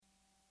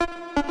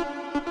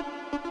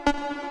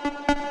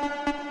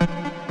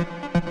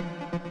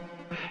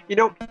You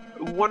know,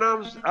 when I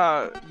was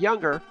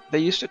younger, they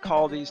used to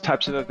call these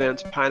types of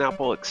events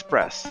Pineapple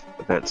Express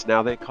events.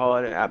 Now they call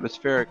it an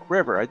atmospheric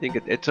river. I think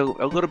it's a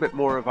little bit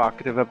more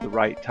evocative of the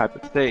right type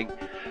of thing.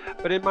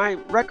 But in my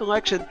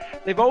recollection,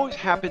 they've always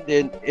happened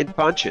in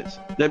bunches.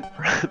 Then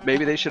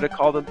maybe they should have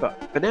called them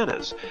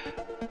bananas.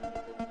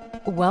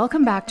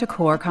 Welcome back to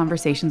Core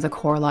Conversations, a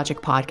CoreLogic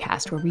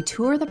podcast, where we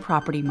tour the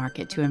property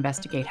market to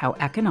investigate how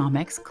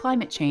economics,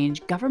 climate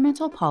change,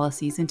 governmental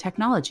policies, and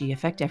technology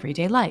affect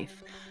everyday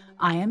life.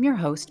 I am your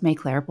host,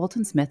 Maiclaire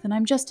Bolton-Smith, and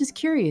I'm just as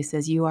curious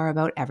as you are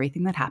about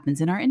everything that happens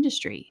in our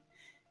industry.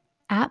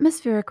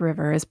 Atmospheric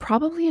river is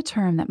probably a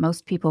term that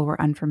most people were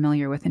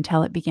unfamiliar with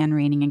until it began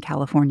raining in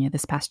California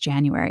this past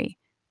January,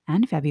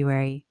 and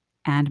February,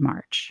 and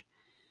March.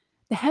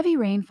 The heavy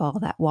rainfall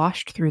that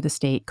washed through the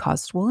state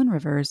caused swollen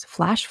rivers,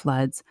 flash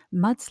floods,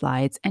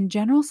 mudslides, and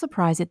general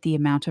surprise at the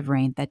amount of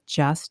rain that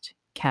just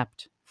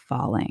kept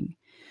falling.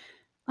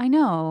 I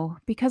know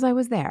because I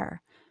was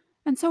there.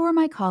 And so were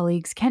my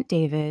colleagues Kent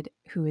David,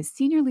 who is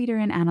Senior Leader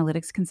in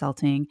Analytics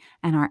Consulting,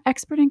 and our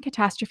expert in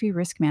catastrophe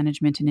risk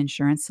management and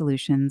insurance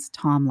solutions,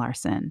 Tom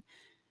Larson.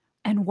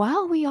 And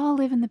while we all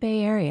live in the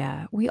Bay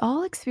Area, we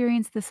all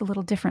experience this a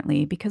little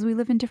differently because we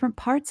live in different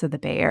parts of the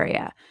Bay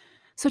Area.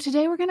 So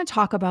today we're going to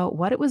talk about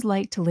what it was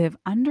like to live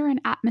under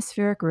an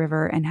atmospheric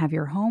river and have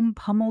your home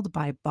pummeled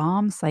by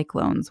bomb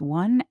cyclones,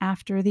 one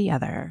after the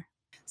other.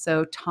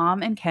 So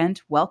Tom and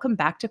Kent, welcome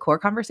back to Core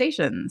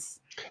Conversations.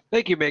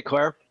 Thank you,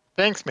 Maiclaire.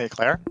 Thanks,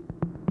 Maiclaire.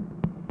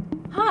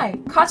 Hi,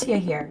 Katya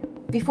here.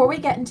 Before we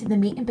get into the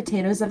meat and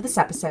potatoes of this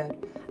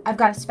episode, I've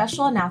got a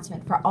special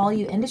announcement for all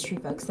you industry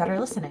folks that are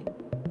listening.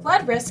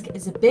 Flood risk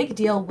is a big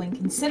deal when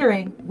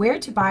considering where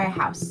to buy a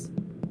house.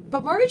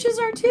 But mortgages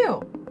are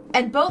too.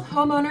 And both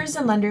homeowners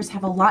and lenders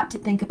have a lot to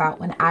think about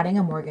when adding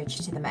a mortgage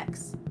to the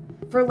mix.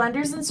 For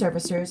lenders and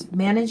servicers,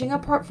 managing a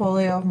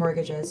portfolio of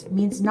mortgages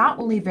means not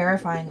only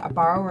verifying a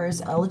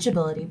borrower's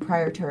eligibility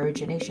prior to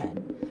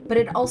origination, but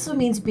it also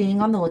means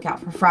being on the lookout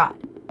for fraud.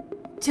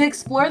 To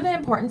explore the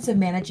importance of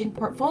managing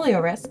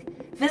portfolio risk,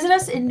 visit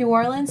us in New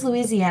Orleans,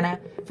 Louisiana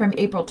from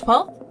April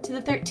 12th to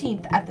the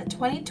 13th at the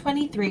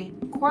 2023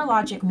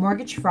 CoreLogic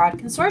Mortgage Fraud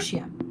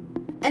Consortium.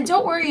 And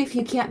don't worry if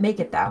you can't make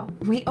it though.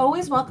 We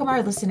always welcome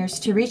our listeners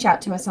to reach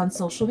out to us on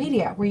social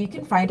media, where you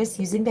can find us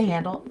using the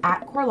handle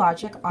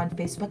 @CoreLogic on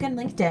Facebook and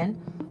LinkedIn,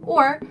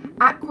 or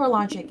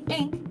 @CoreLogic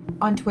Inc.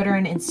 on Twitter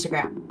and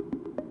Instagram.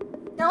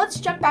 Now let's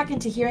jump back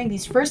into hearing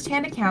these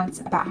first-hand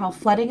accounts about how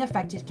flooding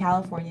affected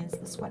Californians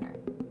this winter.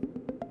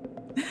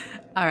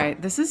 All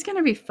right, this is going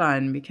to be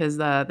fun because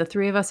the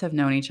three of us have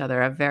known each other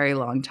a very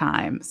long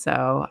time.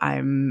 So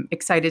I'm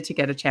excited to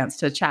get a chance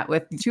to chat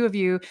with the two of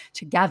you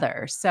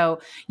together. So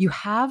you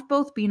have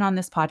both been on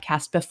this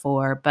podcast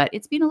before, but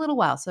it's been a little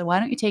while. So why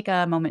don't you take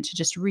a moment to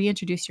just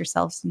reintroduce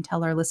yourselves and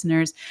tell our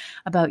listeners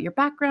about your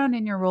background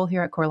and your role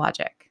here at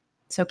CoreLogic.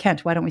 So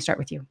Kent, why don't we start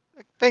with you?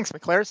 Thanks,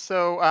 Maiclaire.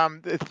 So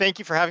thank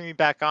you for having me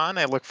back on.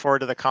 I look forward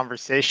to the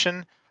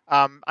conversation.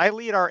 I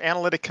lead our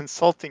analytic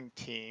consulting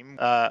team.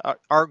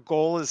 Our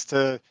goal is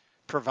to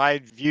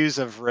provide views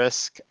of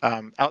risk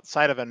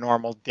outside of a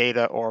normal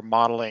data or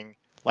modeling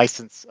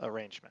license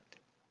arrangement.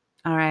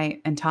 All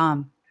right. And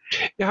Tom?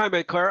 Yeah, hi,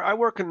 Maiclaire. I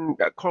work in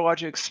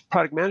CoreLogic's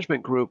product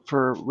management group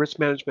for risk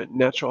management and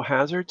natural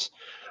hazards.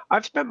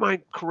 I've spent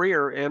my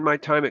career and my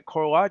time at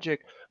CoreLogic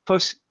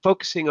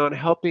focusing on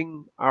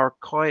helping our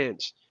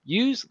clients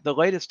use the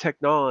latest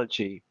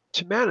technology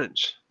to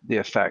manage the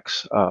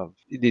effects of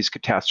these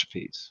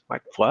catastrophes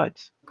like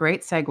floods.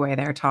 Great segue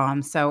there,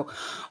 Tom. So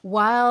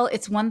while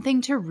it's one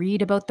thing to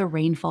read about the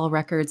rainfall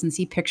records and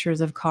see pictures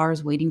of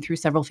cars wading through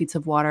several feet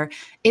of water,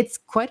 it's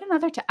quite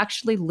another to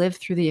actually live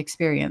through the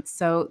experience.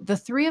 So the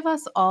three of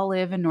us all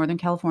live in Northern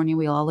California.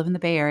 We all live in the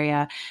Bay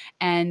Area,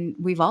 and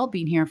we've all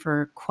been here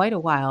for quite a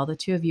while. The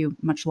two of you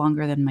much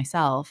longer than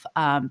myself.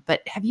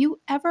 But have you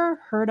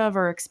ever heard of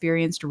or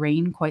experienced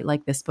rain quite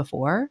like this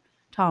before?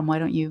 Tom, why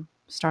don't you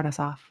start us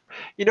off?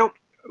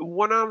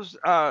 When I was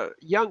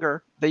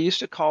younger, they used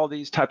to call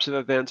these types of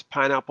events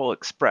Pineapple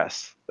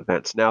Express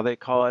events. Now they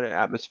call it an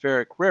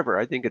atmospheric river.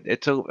 I think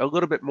it's a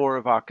little bit more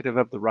evocative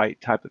of the right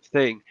type of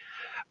thing.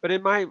 But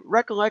in my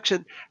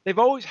recollection, they've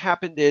always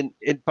happened in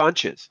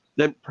bunches.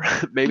 Then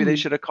maybe they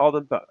should have called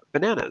them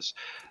bananas.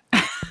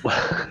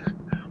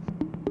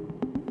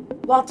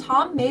 While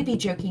Tom may be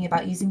joking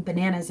about using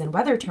bananas in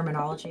weather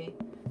terminology,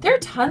 there are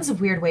tons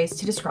of weird ways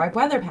to describe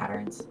weather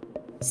patterns.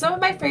 Some of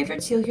my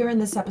favorites you'll hear in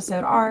this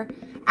episode are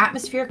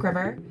atmospheric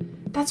river.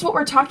 That's what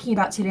we're talking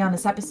about today on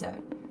this episode.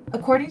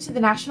 According to the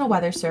National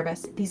Weather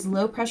Service, these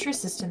low-pressure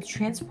systems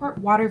transport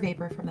water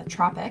vapor from the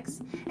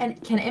tropics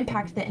and can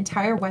impact the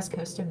entire west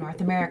coast of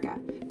North America,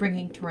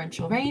 bringing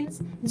torrential rains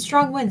and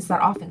strong winds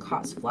that often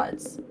cause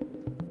floods.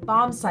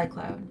 Bomb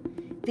cyclone.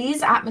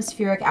 These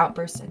atmospheric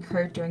outbursts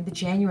occurred during the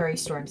January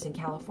storms in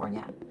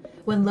California.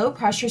 When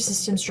low-pressure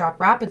systems drop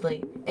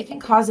rapidly, it can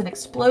cause an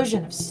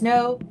explosion of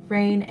snow,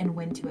 rain, and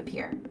wind to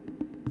appear.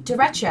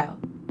 Derecho.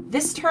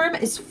 This term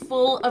is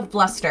full of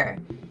bluster.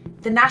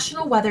 The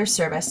National Weather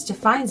Service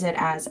defines it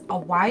as a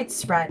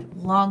widespread,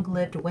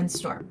 long-lived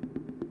windstorm.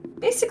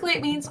 Basically,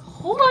 it means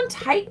hold on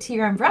tight to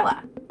your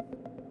umbrella.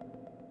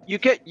 You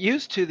get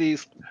used to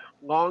these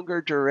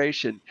longer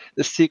duration,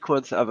 the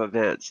sequence of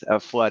events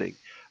of flooding,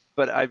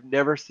 but I've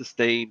never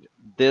sustained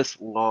this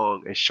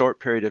long, a short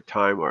period of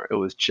time where it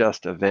was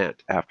just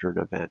event after an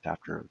event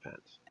after an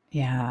event.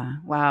 Yeah.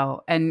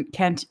 Wow. And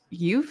Kent,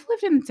 you've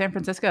lived in San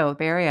Francisco,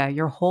 Bay Area,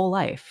 your whole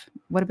life.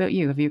 What about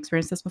you? Have you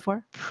experienced this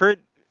before?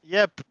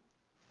 Yeah,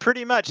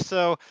 pretty much.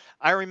 So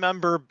I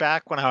remember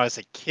back when I was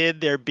a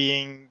kid, there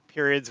being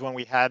periods when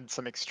we had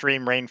some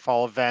extreme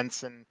rainfall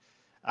events and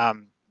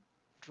um,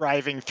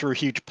 driving through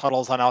huge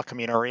puddles on El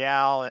Camino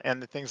Real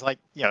and the things like,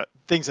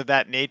 things of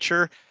that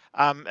nature.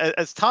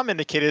 As Tom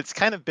indicated, it's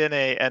kind of been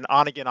an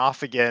on again,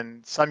 off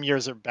again. Some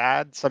years are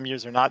bad, some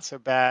years are not so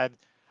bad.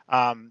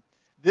 Um,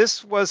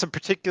 this was a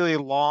particularly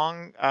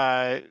long,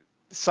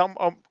 some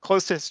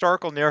close to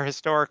historical, near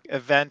historic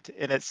event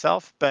in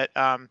itself, but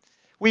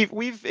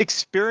we've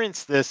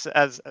experienced this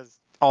as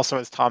also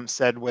as Tom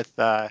said with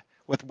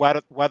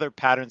weather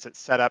patterns that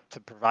set up to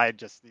provide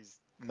just these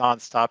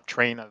nonstop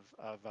train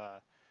of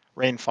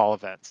rainfall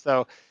events.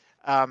 So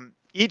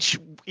each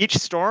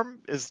storm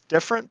is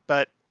different,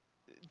 but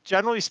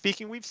generally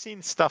speaking, we've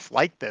seen stuff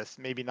like this,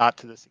 maybe not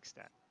to this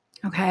extent.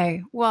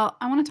 Okay. Well,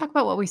 I want to talk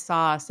about what we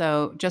saw.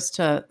 So, just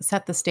to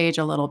set the stage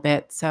a little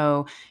bit.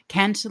 So,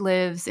 Kent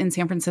lives in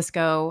San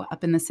Francisco,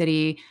 up in the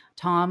city.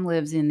 Tom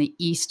lives in the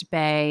East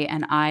Bay,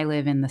 and I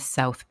live in the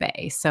South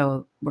Bay.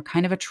 So, we're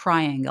kind of a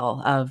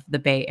triangle of the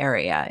Bay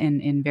Area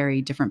in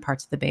very different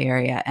parts of the Bay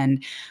Area.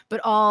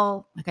 But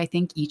I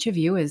think each of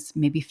you is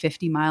maybe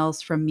 50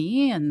 miles from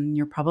me, and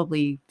you're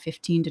probably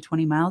 15 to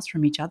 20 miles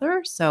from each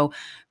other. So,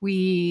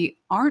 we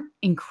aren't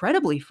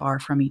incredibly far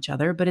from each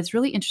other, but it's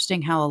really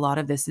interesting how a lot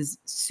of this is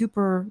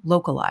super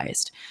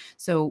localized.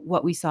 So,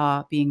 what we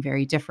saw being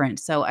very different.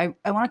 So, I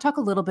want to talk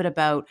a little bit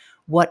about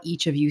what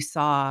each of you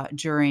saw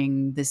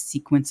during this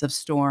sequence of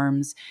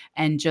storms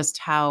and just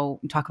talk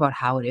about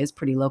how it is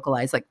pretty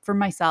localized. Like for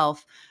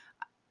myself,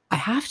 I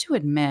have to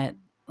admit,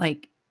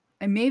 and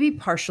maybe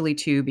partially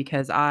too,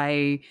 because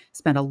I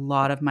spent a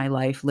lot of my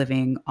life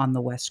living on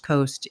the West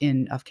Coast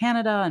of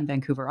Canada and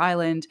Vancouver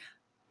Island,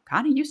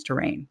 kind of used to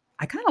rain.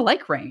 I kind of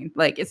like rain.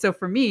 So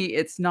for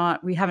me,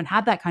 we haven't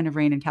had that kind of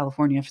rain in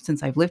California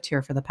since I've lived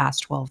here for the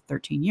past 12,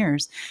 13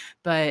 years.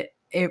 But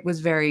it was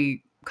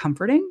very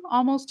comforting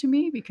almost to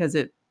me because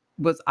I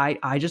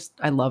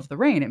love the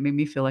rain. It made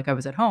me feel like I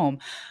was at home.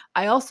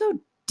 I also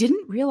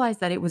didn't realize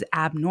that it was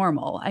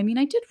abnormal. I mean,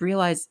 I did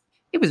realize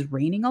it was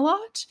raining a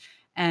lot.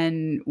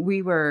 And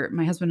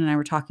my husband and I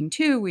were talking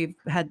too. We've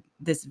had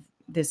this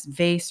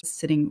vase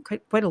sitting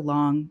quite a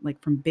long, like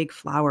from big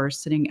flowers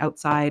sitting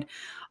outside.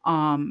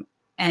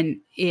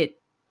 And it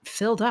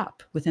filled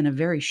up within a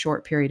very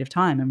short period of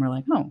time. And we're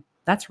like, oh,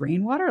 that's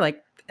rainwater?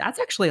 Like, that's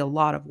actually a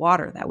lot of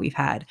water that we've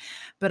had.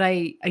 But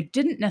I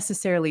didn't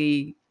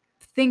necessarily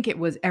think it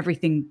was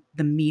everything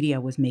the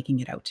media was making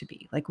it out to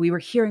be. Like we were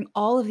hearing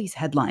all of these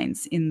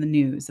headlines in the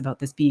news about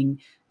this being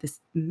this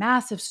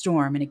massive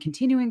storm and it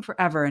continuing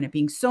forever and it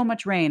being so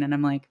much rain. And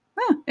I'm like,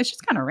 it's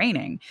just kind of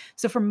raining.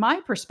 So from my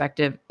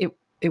perspective,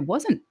 it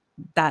wasn't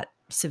that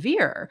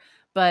severe,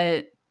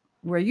 but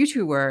where you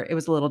two were, it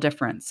was a little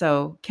different.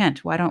 So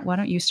Kent, why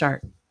don't you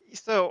start?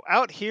 So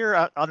out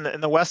here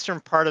in the western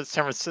part of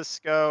San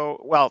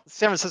Francisco, well,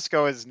 San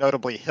Francisco is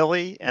notably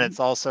hilly and it's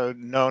also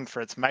known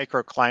for its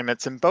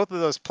microclimates, and both of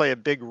those play a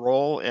big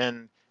role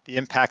in the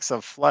impacts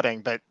of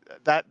flooding. But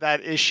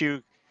that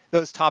issue,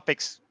 those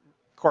topics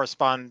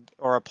correspond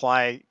or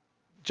apply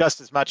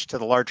just as much to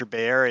the larger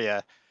Bay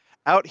Area.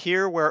 Out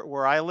here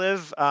where I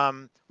live,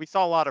 we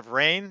saw a lot of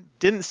rain.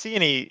 Didn't see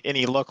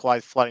any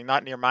localized flooding,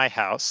 not near my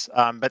house,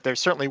 but there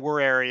certainly were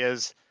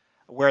areas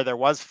where there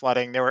was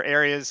flooding. There were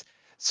areas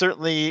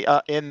certainly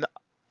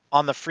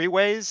on the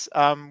freeways,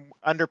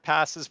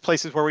 underpasses,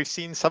 places where we've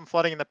seen some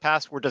flooding in the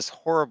past were just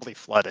horribly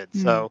flooded.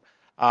 So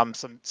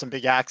some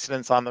big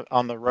accidents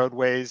on the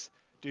roadways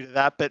due to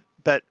that.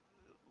 But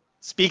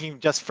speaking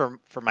just for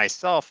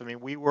myself, I mean,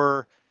 we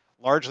were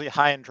largely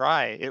high and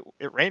dry.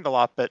 It rained a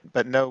lot,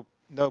 but no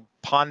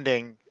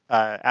ponding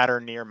at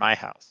or near my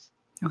house.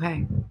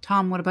 Okay.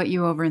 Tom, what about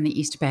you over in the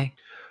East Bay?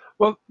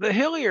 Well, the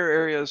hillier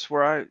areas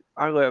where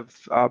I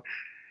live,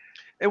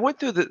 it went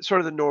through the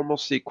sort of the normal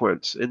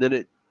sequence and then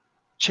it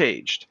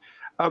changed.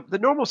 The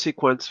normal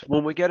sequence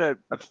when we get a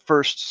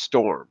first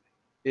storm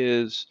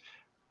is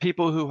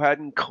people who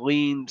hadn't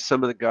cleaned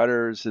some of the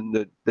gutters and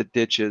the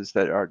ditches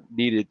that are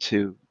needed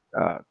to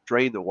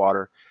drain the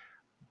water.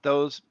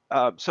 Those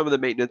some of the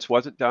maintenance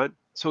wasn't done,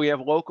 so we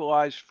have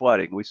localized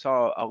flooding. We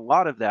saw a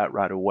lot of that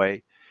right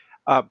away.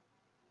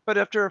 But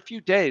after a few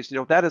days,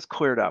 that has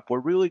cleared up. We're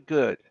really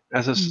good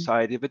as a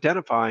society of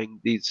identifying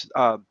these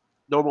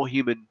normal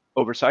human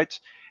oversights,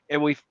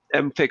 and we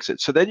fix it.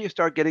 So then you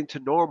start getting to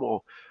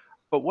normal.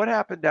 But what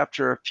happened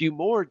after a few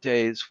more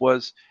days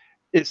was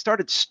it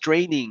started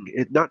straining.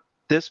 Not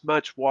this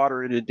much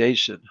water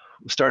inundation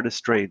was starting to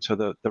strain. So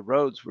the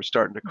roads were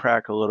starting to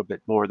crack a little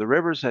bit more. The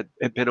rivers had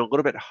been a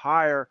little bit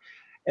higher,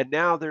 And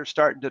now they're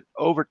starting to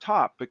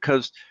overtop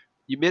because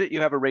the minute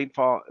you have a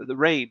rainfall, the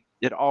rain,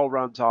 it all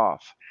runs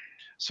off.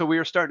 So we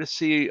are starting to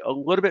see a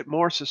little bit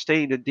more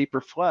sustained and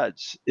deeper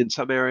floods in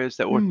some areas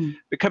that were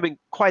becoming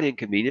quite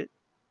inconvenient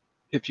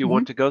if you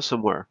want to go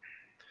somewhere.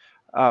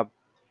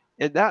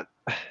 And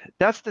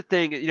that's the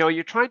thing.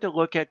 You're trying to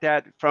look at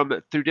that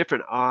through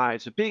different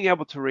eyes, of being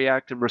able to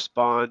react and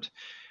respond.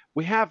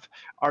 We have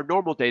our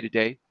normal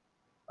day-to-day.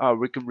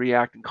 We can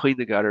react and clean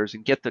the gutters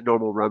and get the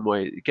normal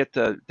runway, get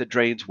the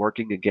drains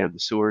working again, the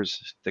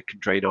sewers that can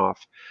drain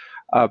off.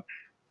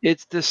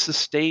 It's this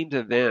sustained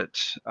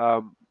event.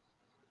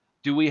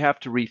 Do we have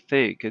to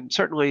rethink? And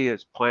certainly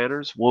as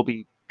planners, we'll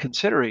be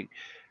considering,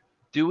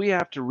 do we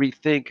have to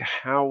rethink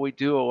how we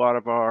do a lot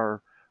of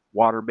our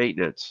water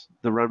maintenance,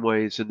 the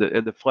runways and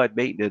the flood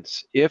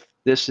maintenance, if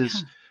this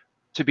is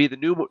to be the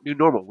new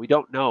normal? We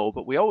don't know,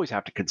 but we always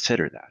have to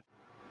consider that.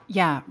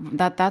 Yeah,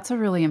 that's a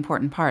really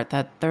important part,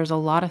 that there's a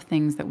lot of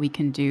things that we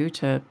can do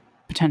to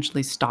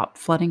potentially stop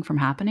flooding from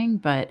happening,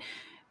 but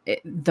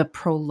the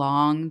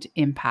prolonged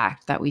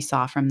impact that we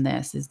saw from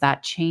this, is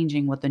that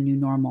changing what the new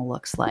normal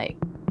looks like?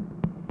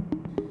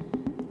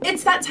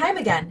 It's that time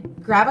again.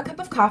 Grab a cup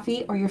of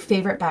coffee or your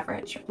favorite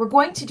beverage. We're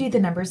going to do the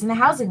numbers in the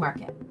housing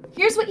market.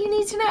 Here's what you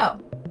need to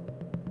know.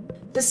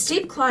 The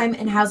steep climb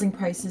in housing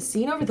prices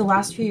seen over the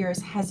last few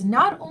years has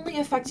not only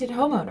affected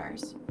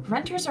homeowners,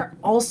 renters are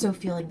also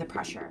feeling the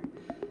pressure.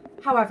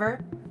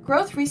 However,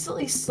 growth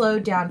recently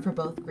slowed down for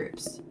both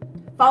groups.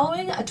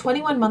 Following a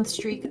 21-month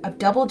streak of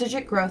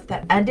double-digit growth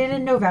that ended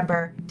in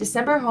November,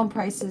 December home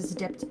prices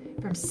dipped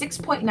from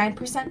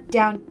 6.9%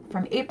 down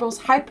from April's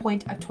high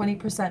point of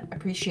 20%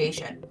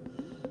 appreciation.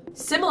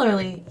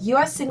 Similarly,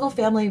 U.S.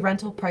 single-family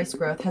rental price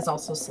growth has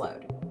also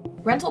slowed.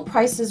 Rental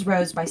prices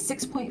rose by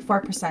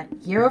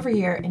 6.4% year over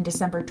year in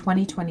December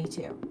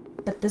 2022,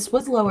 but this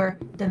was lower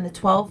than the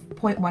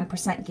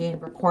 12.1% gain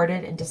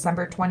recorded in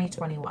December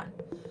 2021.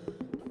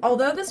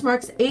 Although this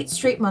marks 8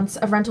 straight months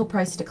of rental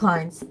price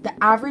declines, the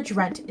average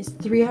rent is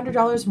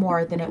 $300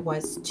 more than it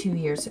was 2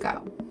 years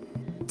ago.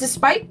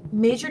 Despite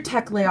major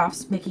tech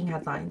layoffs making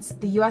headlines,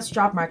 the U.S.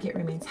 job market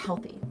remains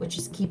healthy, which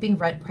is keeping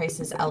rent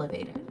prices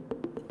elevated.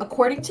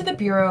 According to the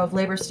Bureau of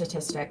Labor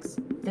Statistics,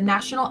 the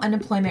national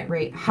unemployment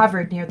rate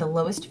hovered near the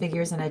lowest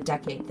figures in a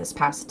decade this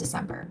past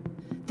December.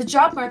 The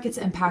job market's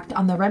impact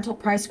on the rental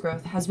price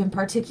growth has been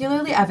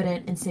particularly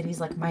evident in cities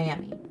like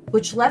Miami,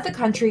 which led the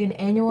country in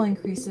annual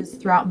increases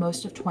throughout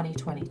most of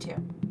 2022.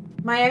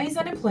 Miami's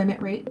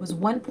unemployment rate was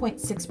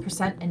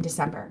 1.6% in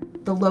December,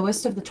 the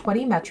lowest of the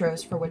 20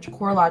 metros for which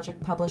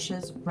CoreLogic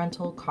publishes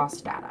rental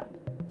cost data.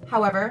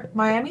 However,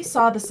 Miami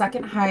saw the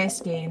second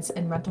highest gains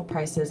in rental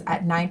prices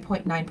at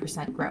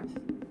 9.9% growth.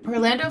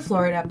 Orlando,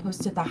 Florida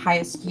posted the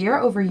highest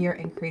year-over-year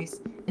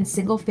increase in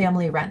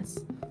single-family rents,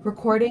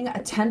 recording a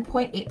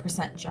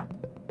 10.8%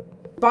 jump.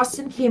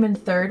 Boston came in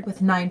third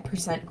with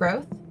 9%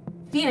 growth.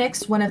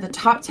 Phoenix, one of the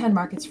top 10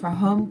 markets for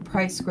home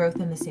price growth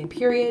in the same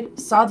period,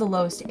 saw the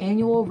lowest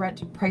annual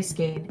rent price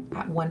gain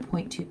at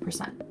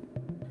 1.2%.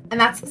 And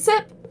that's the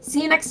SIP.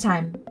 See you next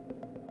time.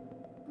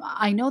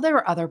 I know there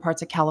were other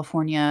parts of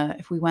California,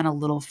 if we went a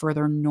little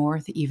further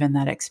north even,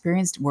 that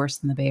experienced worse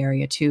than the Bay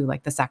Area too,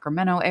 like the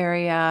Sacramento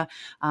area,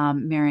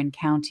 Marin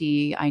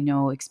County, I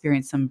know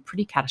experienced some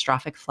pretty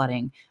catastrophic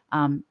flooding.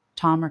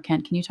 Tom or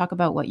Kent, can you talk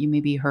about what you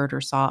maybe heard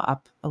or saw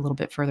up a little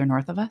bit further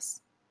north of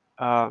us?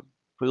 If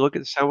we look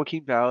at the San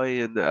Joaquin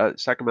Valley and the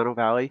Sacramento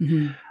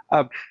Valley,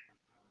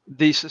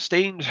 the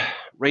sustained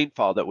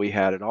rainfall that we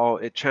had,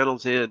 it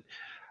channels in.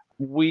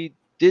 We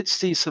did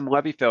see some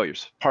levee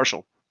failures,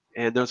 partial.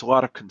 And there's a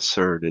lot of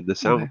concern in the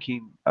San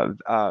Joaquin,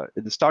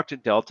 in the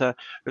Stockton Delta.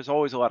 There's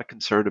always a lot of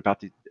concern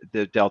about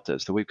the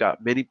deltas. So we've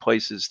got many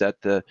places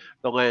that the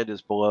land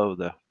is below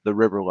the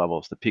river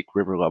levels, the peak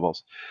river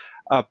levels.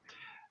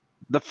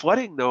 The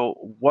flooding, though,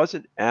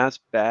 wasn't as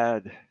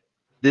bad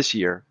this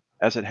year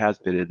as it has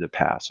been in the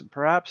past, and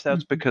perhaps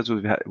that's because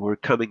we're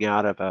coming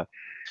out of a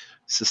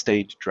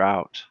sustained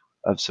drought.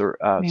 So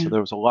there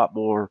was a lot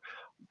more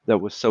that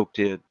was soaked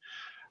in,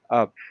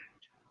 but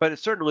it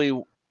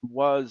certainly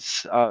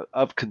was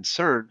of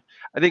concern.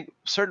 I think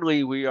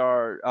certainly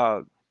we're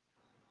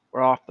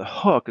off the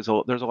hook. There's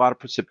a lot of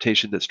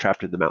precipitation that's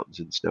trapped in the mountains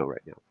and snow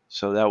right now.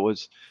 So that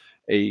was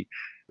a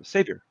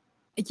savior.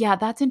 Yeah,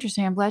 that's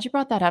interesting. I'm glad you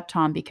brought that up,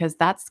 Tom, because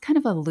that's kind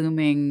of a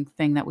looming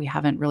thing that we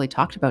haven't really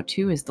talked about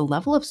too, is the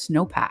level of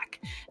snowpack.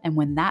 And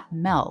when that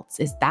melts,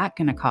 is that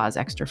going to cause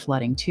extra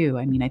flooding too?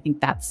 I mean, I think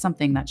that's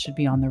something that should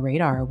be on the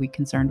radar. Are we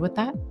concerned with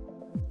that?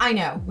 I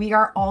know, we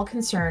are all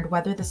concerned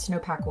whether the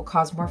snowpack will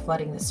cause more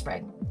flooding this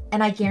spring,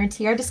 and I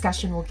guarantee our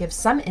discussion will give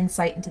some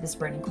insight into this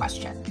burning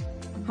question.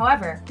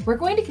 However, we're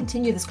going to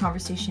continue this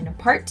conversation in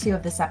part 2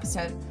 of this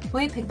episode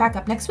when we pick back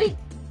up next week.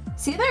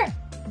 See you there!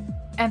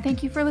 And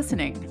thank you for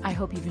listening. I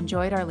hope you've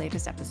enjoyed our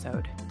latest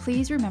episode.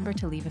 Please remember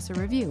to leave us a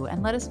review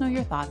and let us know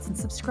your thoughts, and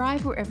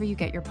subscribe wherever you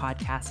get your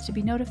podcasts to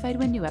be notified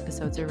when new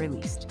episodes are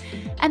released.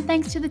 And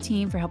thanks to the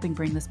team for helping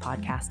bring this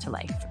podcast to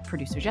life.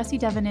 Producer Jesse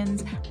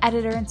Devenins,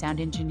 editor and sound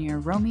engineer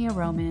Romeo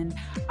Roman,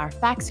 our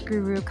fax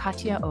guru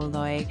Katya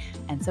Oloy,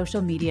 and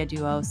social media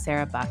duo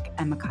Sarah Buck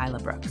and Michaela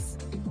Brooks.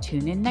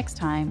 Tune in next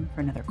time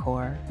for another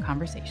Core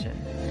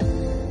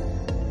Conversation.